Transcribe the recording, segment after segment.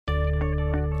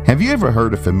Have you ever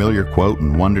heard a familiar quote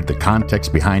and wondered the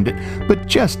context behind it, but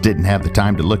just didn't have the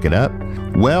time to look it up?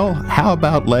 Well, how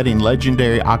about letting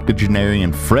legendary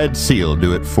octogenarian Fred Seal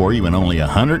do it for you in only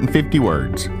 150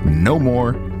 words? No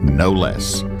more, no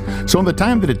less. So in the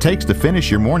time that it takes to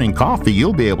finish your morning coffee,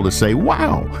 you'll be able to say,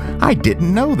 wow, I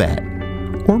didn't know that.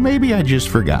 Or maybe I just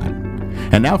forgot.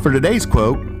 And now for today's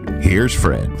quote, here's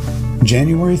Fred.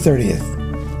 January 30th.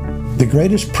 The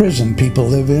greatest prison people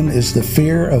live in is the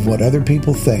fear of what other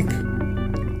people think.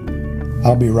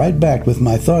 I'll be right back with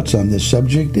my thoughts on this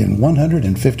subject in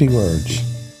 150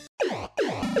 words.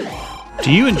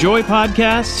 Do you enjoy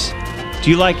podcasts? Do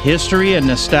you like history and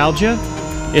nostalgia?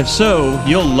 If so,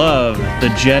 you'll love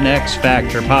the Gen X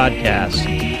Factor podcast.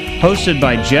 Hosted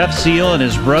by Jeff Seal and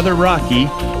his brother Rocky,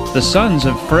 the sons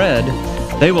of Fred,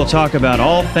 they will talk about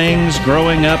all things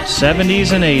growing up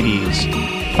 70s and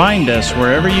 80s. Find us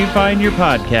wherever you find your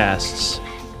podcasts.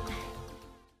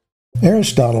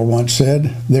 Aristotle once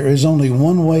said, there is only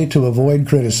one way to avoid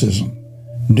criticism.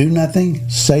 Do nothing,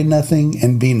 say nothing,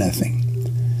 and be nothing.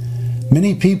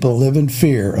 Many people live in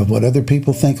fear of what other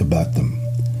people think about them.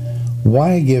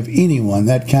 Why give anyone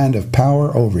that kind of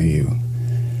power over you?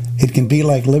 It can be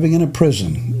like living in a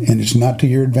prison, and it's not to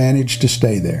your advantage to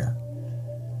stay there.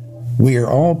 We are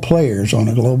all players on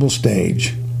a global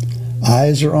stage.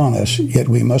 Eyes are on us, yet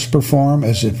we must perform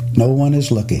as if no one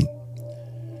is looking.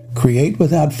 Create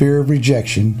without fear of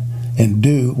rejection, and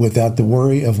do without the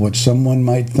worry of what someone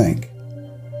might think.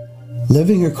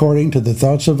 Living according to the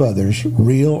thoughts of others,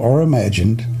 real or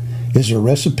imagined, is a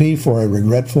recipe for a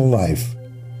regretful life.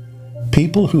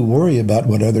 People who worry about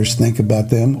what others think about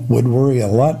them would worry a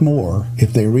lot more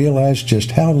if they realized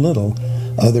just how little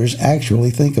others actually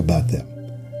think about them.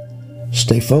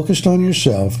 Stay focused on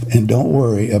yourself and don't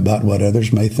worry about what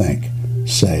others may think,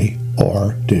 say,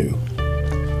 or do.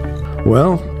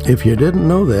 Well, if you didn't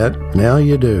know that, now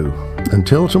you do.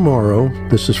 Until tomorrow,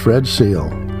 this is Fred Seal.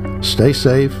 Stay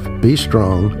safe, be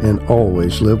strong, and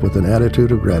always live with an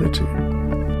attitude of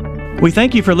gratitude. We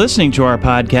thank you for listening to our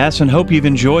podcast and hope you've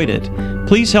enjoyed it.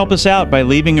 Please help us out by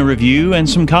leaving a review and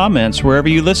some comments wherever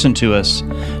you listen to us.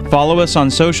 Follow us on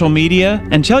social media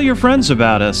and tell your friends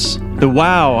about us. The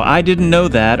Wow, I Didn't Know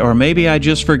That, or Maybe I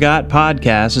Just Forgot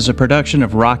podcast is a production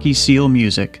of Rocky Seal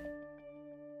Music.